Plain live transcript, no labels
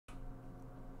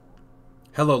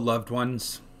Hello, loved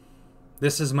ones.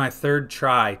 This is my third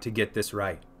try to get this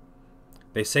right.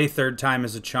 They say third time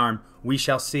is a charm. We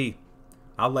shall see.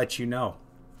 I'll let you know.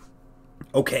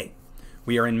 Okay,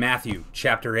 we are in Matthew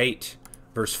chapter 8,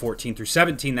 verse 14 through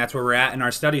 17. That's where we're at in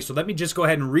our study. So let me just go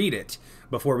ahead and read it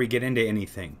before we get into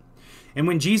anything. And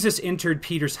when Jesus entered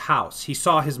Peter's house, he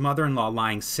saw his mother-in-law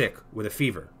lying sick with a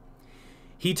fever.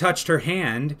 He touched her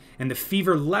hand, and the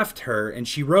fever left her, and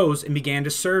she rose and began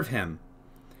to serve him.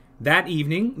 That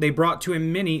evening they brought to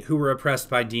him many who were oppressed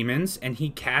by demons, and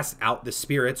he cast out the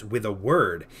spirits with a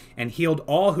word, and healed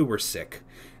all who were sick.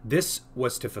 This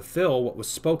was to fulfill what was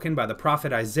spoken by the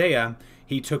prophet Isaiah.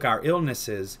 He took our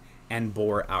illnesses and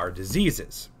bore our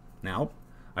diseases. Now,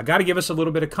 I got to give us a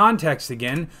little bit of context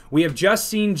again. We have just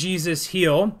seen Jesus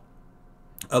heal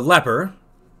a leper.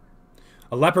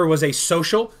 A leper was a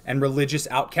social and religious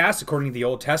outcast. According to the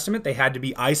Old Testament, they had to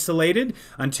be isolated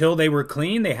until they were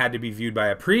clean. They had to be viewed by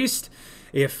a priest.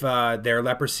 If their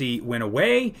leprosy went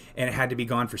away, and it had to be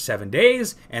gone for 7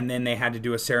 days, and then they had to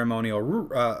do a ceremonial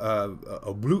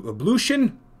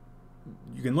ablution.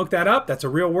 You can look that up. That's a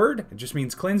real word. It just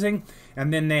means cleansing.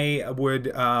 And then they would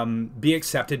be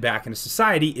accepted back into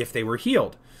society if they were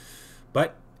healed.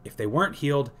 But if they weren't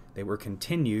healed, they were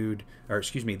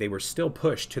they were still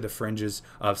pushed to the fringes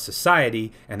of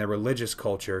society, and their religious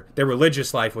culture, their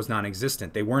religious life was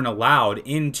non-existent. They weren't allowed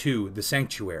into the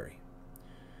sanctuary.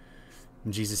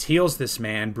 And Jesus heals this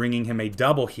man, bringing him a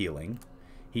double healing.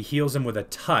 He heals him with a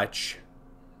touch,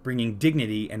 bringing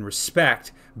dignity and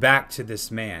respect back to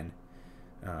this man,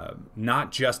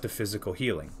 not just a physical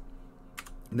healing.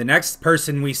 The next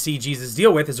person we see Jesus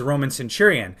deal with is a Roman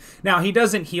centurion. Now, he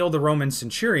doesn't heal the Roman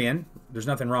centurion. There's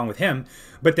nothing wrong with him.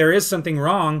 But there is something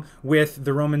wrong with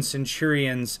the Roman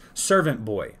centurion's servant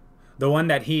boy, the one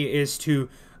that he is to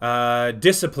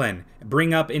discipline,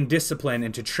 bring up in discipline,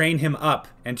 and to train him up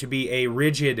and to be a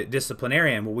rigid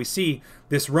disciplinarian. Well, we see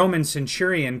this Roman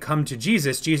centurion come to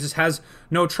Jesus. Jesus has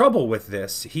no trouble with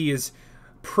this. He is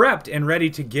prepped and ready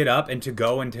to get up and to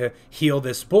go and to heal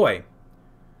this boy.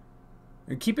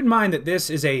 And keep in mind that this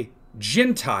is a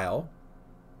Gentile,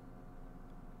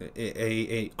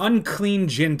 a unclean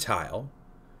Gentile,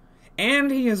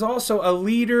 and he is also a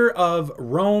leader of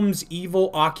Rome's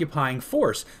evil occupying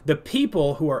force. The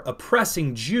people who are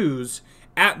oppressing Jews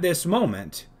at this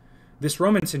moment, this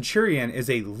Roman centurion is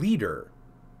a leader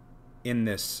in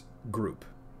this group.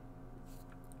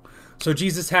 So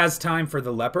Jesus has time for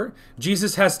the leper.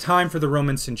 Jesus has time for the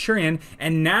Roman centurion.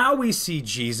 And now we see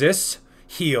Jesus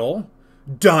heal,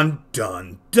 dun,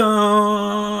 dun,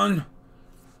 dun,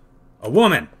 a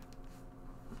woman.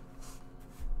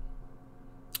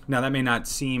 Now, that may not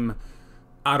seem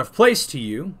out of place to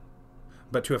you,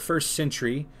 but to a first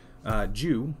century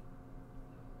Jew,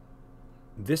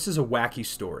 this is a wacky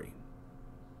story.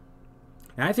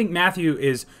 And I think Matthew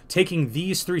is taking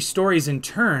these three stories in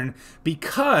turn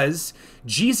because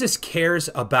Jesus cares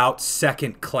about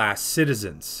second-class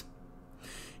citizens.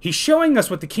 He's showing us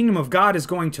what the kingdom of God is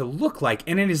going to look like,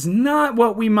 and it is not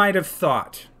what we might have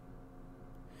thought.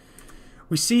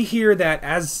 We see here that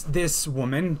as this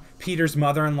woman, Peter's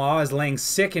mother-in-law, is laying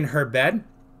sick in her bed,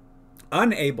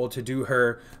 unable to do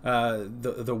her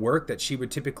the work that she would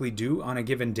typically do on a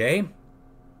given day,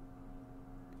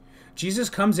 Jesus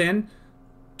comes in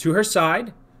to her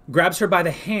side, grabs her by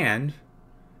the hand,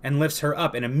 and lifts her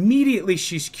up, and immediately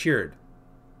she's cured.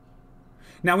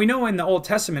 Now, we know in the Old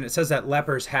Testament it says that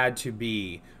lepers had to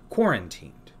be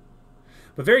quarantined.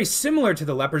 But very similar to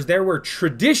the lepers, there were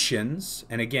traditions,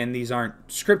 and again, these aren't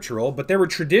scriptural, but there were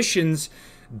traditions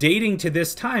dating to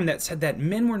this time that said that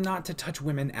men were not to touch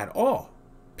women at all,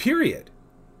 period.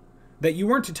 That you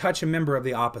weren't to touch a member of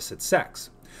the opposite sex.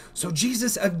 So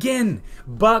Jesus, again,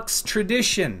 bucks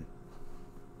tradition.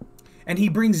 And he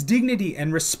brings dignity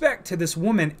and respect to this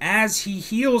woman as he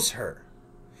heals her.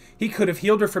 He could have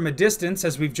healed her from a distance,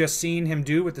 as we've just seen him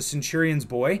do with the centurion's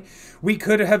boy. He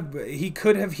could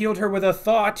have healed her with a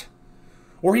thought,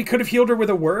 or he could have healed her with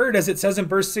a word, as it says in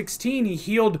verse 16.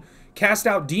 He cast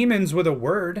out demons with a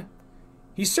word.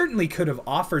 He certainly could have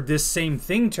offered this same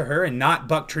thing to her and not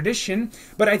buck tradition,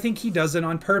 but I think he does it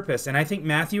on purpose. And I think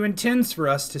Matthew intends for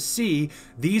us to see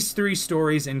these three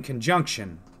stories in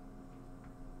conjunction.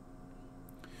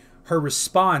 Her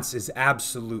response is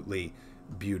absolutely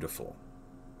beautiful.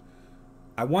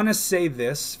 I want to say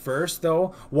this first,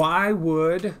 though. Why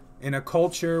would, in a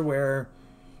culture where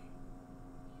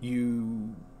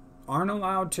you aren't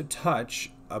allowed to touch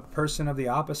a person of the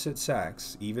opposite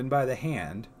sex, even by the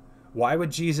hand, why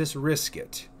would Jesus risk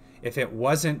it if it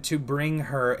wasn't to bring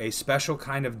her a special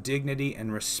kind of dignity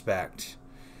and respect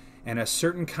and a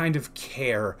certain kind of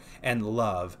care and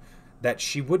love that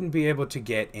she wouldn't be able to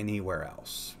get anywhere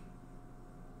else.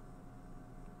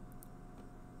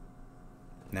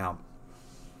 Now,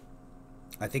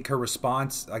 I think her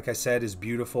response, like I said, is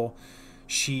beautiful.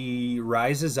 She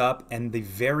rises up, and the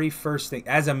very first thing,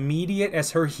 as immediate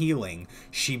as her healing,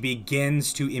 she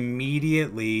begins to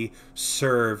immediately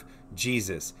serve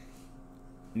Jesus.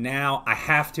 Now, I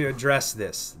have to address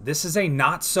this. This is a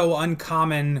not so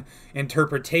uncommon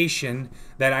interpretation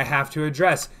that I have to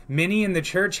address. Many in the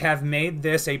church have made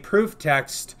this a proof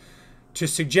text to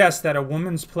suggest that a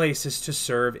woman's place is to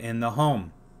serve in the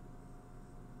home.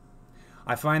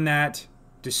 I find that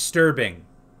disturbing.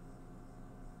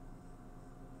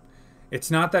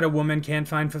 It's not that a woman can't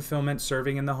find fulfillment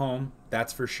serving in the home,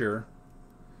 that's for sure.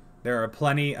 There are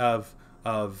plenty of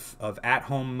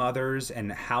at-home mothers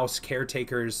and house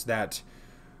caretakers that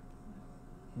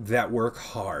work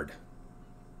hard,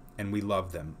 and we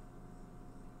love them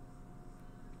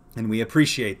and we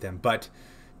appreciate them. But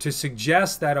to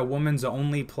suggest that a woman's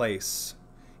only place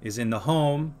is in the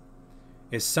home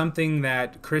is something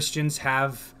that Christians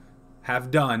have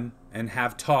done and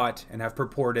have taught and have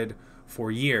purported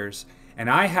for years. And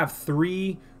I have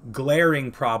 3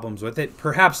 glaring problems with it.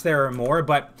 Perhaps there are more,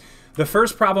 but the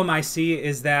first problem I see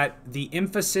is that the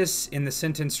emphasis in the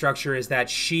sentence structure is that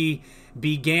she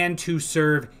began to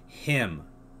serve him.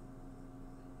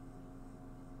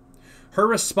 Her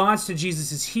response to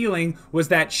Jesus' healing was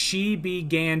that she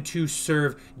began to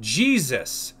serve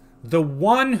Jesus, the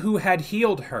one who had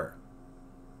healed her.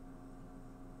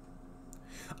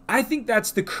 I think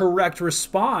that's the correct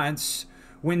response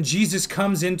when Jesus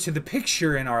comes into the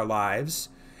picture in our lives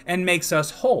and makes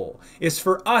us whole, is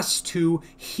for us to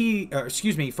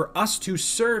for us to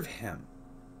serve him.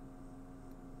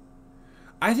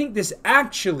 I think this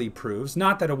actually proves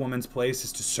not that a woman's place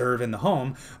is to serve in the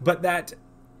home, but that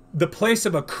the place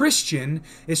of a Christian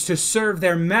is to serve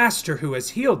their master who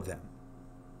has healed them.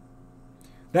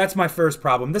 That's my first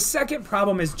problem. The second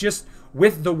problem is just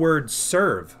with the word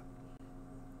serve.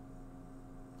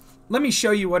 Let me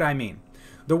show you what I mean.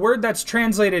 The word that's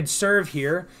translated serve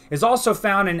here is also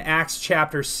found in Acts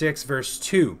chapter 6, verse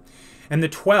 2. And the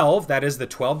 12, that is the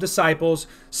 12 disciples,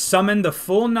 summoned the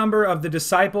full number of the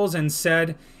disciples and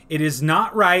said, "It is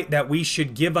not right that we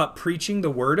should give up preaching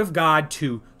the word of God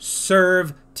to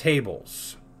serve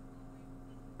tables.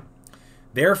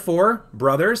 Therefore,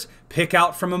 brothers, pick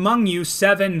out from among you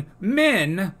 7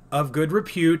 men of good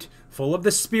repute, full of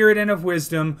the Spirit and of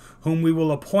wisdom, whom we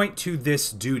will appoint to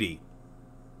this duty."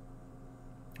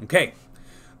 Okay,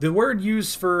 the word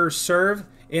used for serve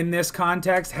in this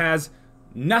context has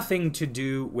nothing to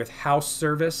do with house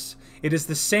service. It is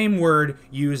the same word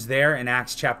used there in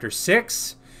Acts chapter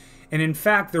 6. And in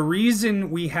fact, the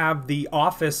reason we have the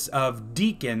office of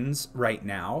deacons right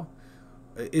now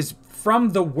is from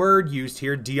the word used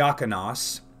here,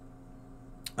 diakonos,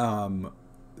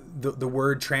 the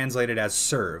word translated as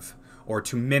serve, or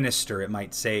to minister, it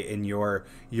might say in your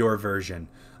version.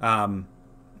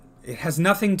 It has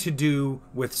nothing to do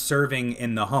with serving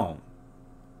in the home.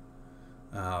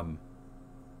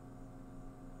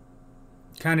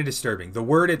 Kind of disturbing. The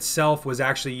word itself was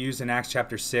actually used in Acts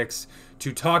chapter 6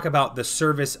 to talk about the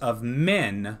service of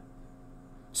men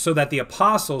so that the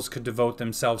apostles could devote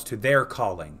themselves to their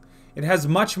calling. It has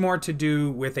much more to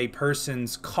do with a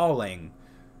person's calling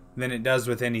than it does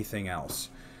with anything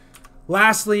else.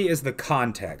 Lastly is the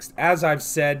context. As I've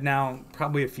said now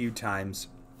probably a few times,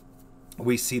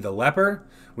 we see the leper,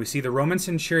 we see the Roman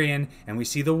centurion, and we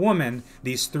see the woman.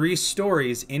 These 3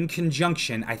 stories in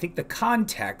conjunction. I think the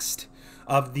context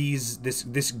of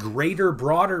this greater,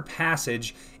 broader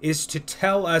passage is to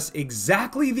tell us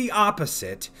exactly the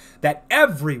opposite, that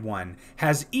everyone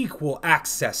has equal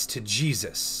access to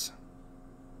Jesus.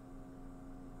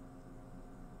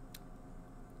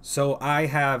 So I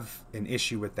have an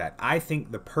issue with that. I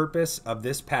think the purpose of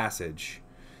this passage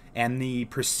and the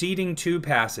preceding 2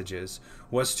 passages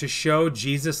was to show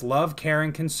Jesus' love, care,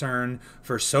 and concern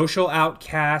for social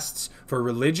outcasts, for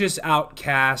religious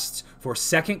outcasts, for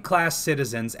second-class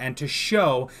citizens, and to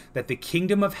show that the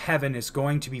kingdom of heaven is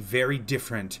going to be very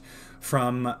different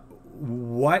from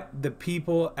what the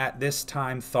people at this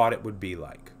time thought it would be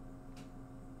like.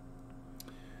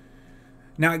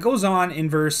 Now it goes on in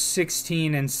verse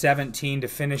 16 and 17 to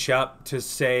finish up to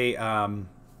say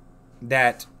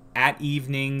that at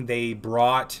evening they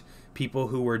brought people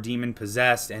who were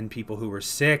demon-possessed and people who were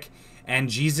sick, and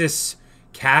Jesus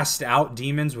cast out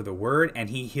demons with a word, and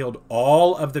he healed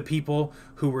all of the people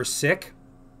who were sick.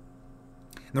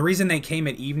 And the reason they came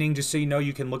at evening, just so you know,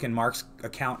 you can look in Mark's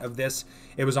account of this,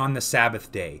 it was on the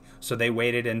Sabbath day. So they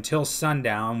waited until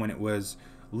sundown when it was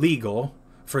legal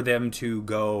for them to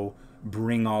go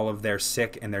bring all of their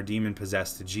sick and their demon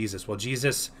possessed to Jesus. Well,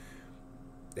 Jesus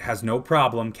has no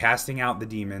problem casting out the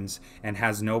demons and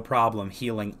has no problem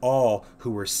healing all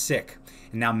who were sick.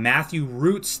 And now Matthew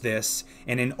roots this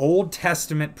in an Old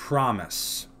Testament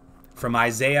promise from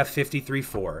Isaiah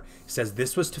 53:4. He says,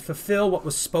 this was to fulfill what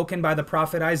was spoken by the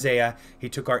prophet Isaiah. He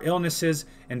took our illnesses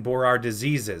and bore our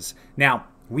diseases. Now,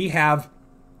 we have,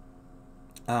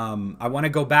 I want to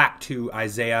go back to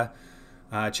Isaiah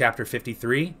chapter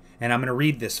 53, and I'm going to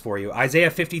read this for you.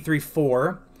 Isaiah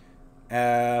 53:4,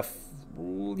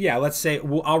 let's say,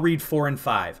 I'll read 4 and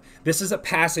 5. This is a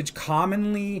passage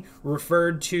commonly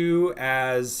referred to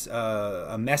as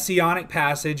a messianic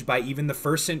passage by even the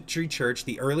first century church.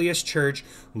 The earliest church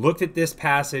looked at this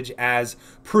passage as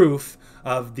proof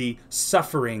of the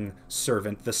suffering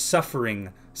servant, the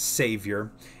suffering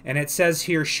Savior. And it says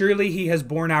here, surely he has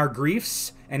borne our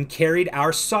griefs and carried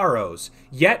our sorrows,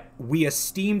 yet we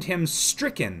esteemed him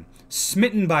stricken,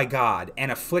 smitten by God, and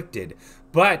afflicted.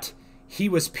 But he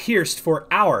was pierced for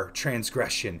our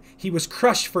transgression. He was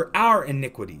crushed for our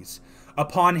iniquities.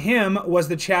 Upon him was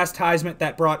the chastisement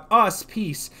that brought us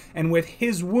peace, and with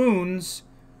his wounds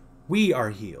we are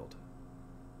healed.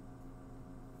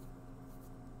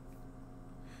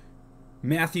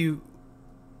 Matthew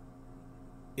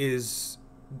is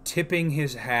tipping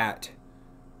his hat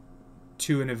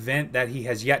to an event that he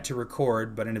has yet to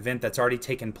record, but an event that's already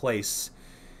taken place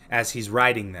as he's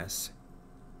writing this.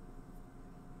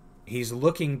 He's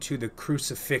looking to the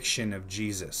crucifixion of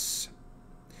Jesus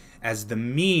as the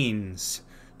means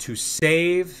to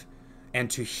save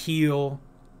and to heal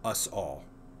us all.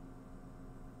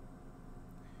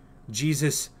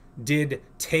 Jesus did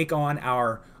take on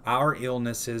our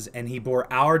illnesses, and he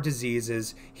bore our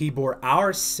diseases. He bore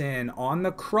our sin on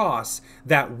the cross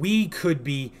that we could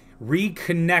be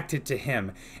reconnected to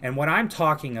him. And what I'm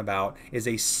talking about is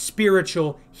a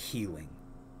spiritual healing.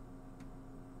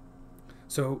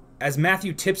 So as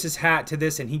Matthew tips his hat to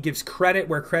this and he gives credit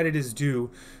where credit is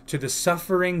due to the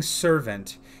suffering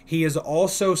servant, he is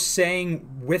also saying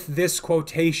with this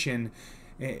quotation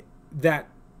that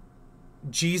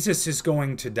Jesus is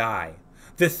going to die.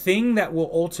 The thing that will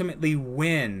ultimately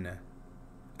win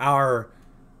our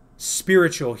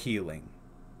spiritual healing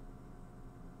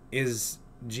is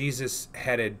Jesus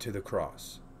headed to the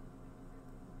cross.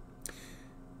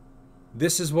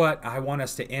 This is what I want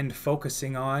us to end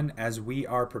focusing on as we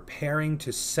are preparing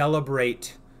to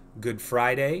celebrate Good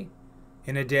Friday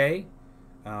in a day.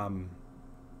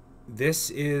 This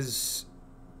is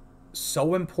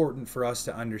so important for us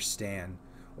to understand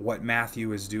what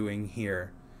Matthew is doing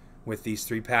here with these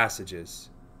three passages.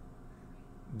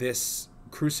 This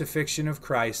crucifixion of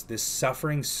Christ, this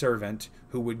suffering servant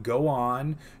who would go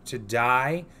on to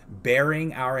die,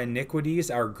 bearing our iniquities,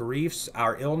 our griefs,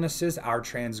 our illnesses, our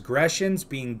transgressions,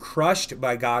 being crushed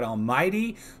by God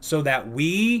Almighty so that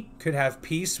we could have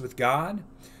peace with God,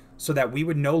 so that we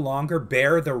would no longer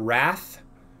bear the wrath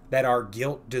that our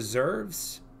guilt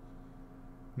deserves.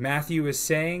 Matthew is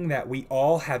saying that we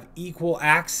all have equal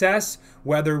access,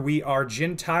 whether we are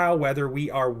Gentile, whether we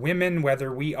are women,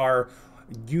 whether we are,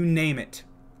 you name it,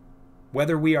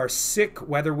 whether we are sick,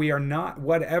 whether we are not,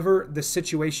 whatever the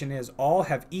situation is, all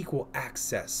have equal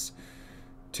access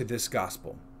to this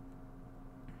gospel.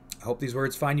 I hope these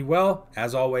words find you well.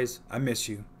 As always, I miss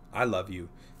you. I love you.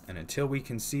 And until we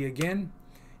can see again,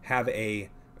 have a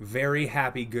very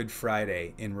happy Good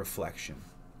Friday in reflection.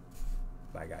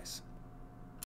 Bye, guys.